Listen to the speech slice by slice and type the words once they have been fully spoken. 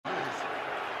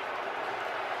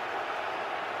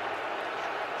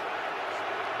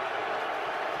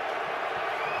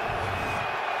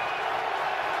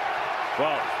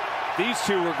Well, these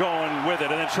two were going with it,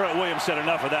 and then Trent Williams said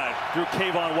enough of that. Threw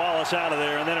K'Von Wallace out of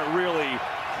there, and then it really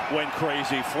went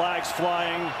crazy. Flags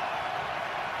flying,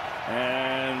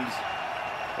 and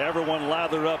everyone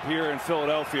lathered up here in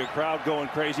Philadelphia. Crowd going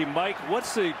crazy. Mike,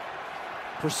 what's the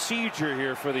procedure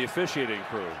here for the officiating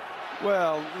crew?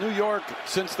 Well, New York,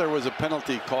 since there was a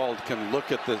penalty called, can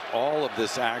look at all of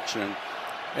this action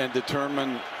and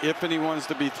determine if anyone's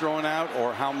to be thrown out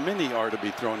or how many are to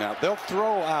be thrown out. They'll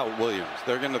throw out Williams.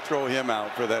 They're going to throw him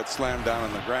out for that slam down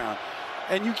on the ground.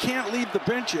 And you can't leave the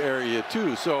bench area,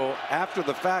 too. So after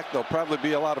the fact, there'll probably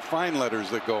be a lot of fine letters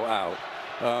that go out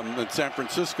in San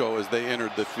Francisco as they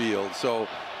entered the field. So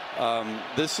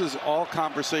this is all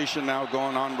conversation now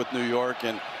going on with New York.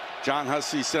 And John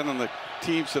Hussey sending the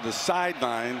teams to the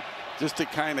sideline just to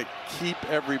kind of keep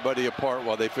everybody apart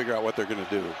while they figure out what they're going to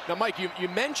do. Now, Mike, you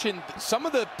mentioned some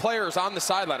of the players on the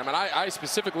sideline. I mean, I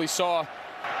specifically saw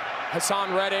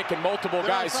Hassan Reddick and multiple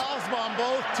guys. Fouls on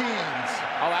both teams.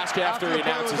 I'll ask you after he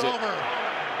announces it. Over.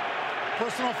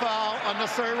 Personal foul,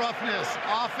 unnecessary roughness.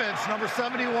 Offense, number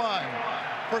 71.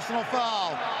 Personal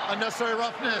foul, unnecessary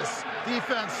roughness.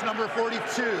 Defense, number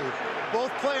 42.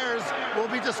 Both players will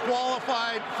be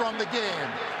disqualified from the game.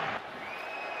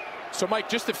 So, Mike,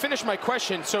 just to finish my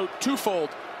question, so twofold.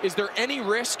 Is there any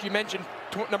risk, you mentioned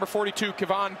number 42,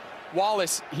 K'Von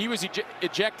Wallace, he was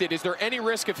ejected. Is there any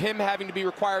risk of him having to be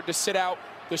required to sit out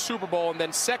the Super Bowl? And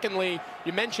then secondly,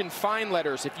 you mentioned fine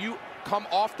letters. If you come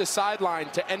off the sideline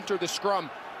to enter the scrum,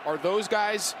 are those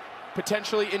guys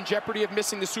potentially in jeopardy of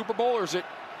missing the Super Bowl, or is it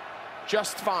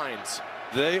just fines?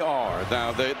 They are.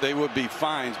 Now, they would be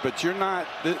fines, but you're not,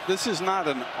 this is not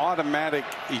an automatic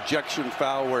ejection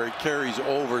foul where it carries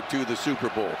over to the Super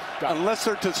Bowl, unless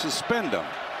they're to suspend them.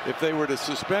 If they were to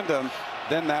suspend them,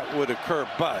 then that would occur,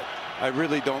 but I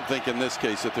really don't think in this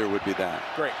case that there would be that.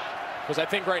 Great, because I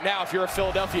think right now, if you're a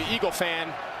Philadelphia Eagle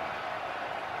fan,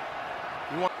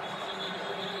 you want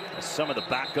some of the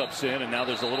backups in, and now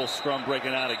there's a little scrum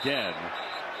breaking out again.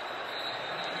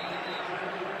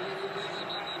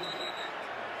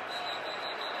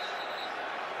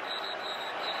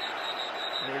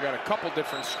 We got a couple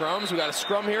different scrums. We got a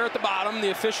scrum here at the bottom.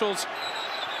 The officials,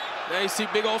 now you see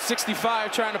big old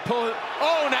 65 trying to pull it.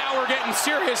 Oh, now we're getting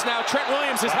serious now. Trent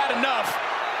Williams has had enough.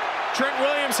 Trent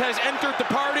Williams has entered the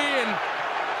party, and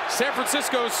San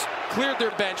Francisco's cleared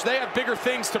their bench. They have bigger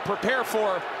things to prepare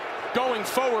for going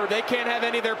forward. They can't have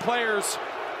any of their players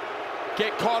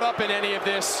get caught up in any of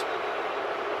this.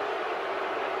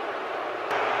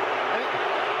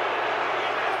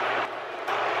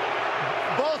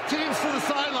 Both teams to the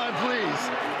sideline, please.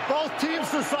 Both teams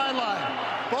to the sideline.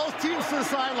 Both teams to the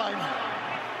sideline.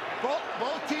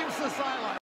 Both teams to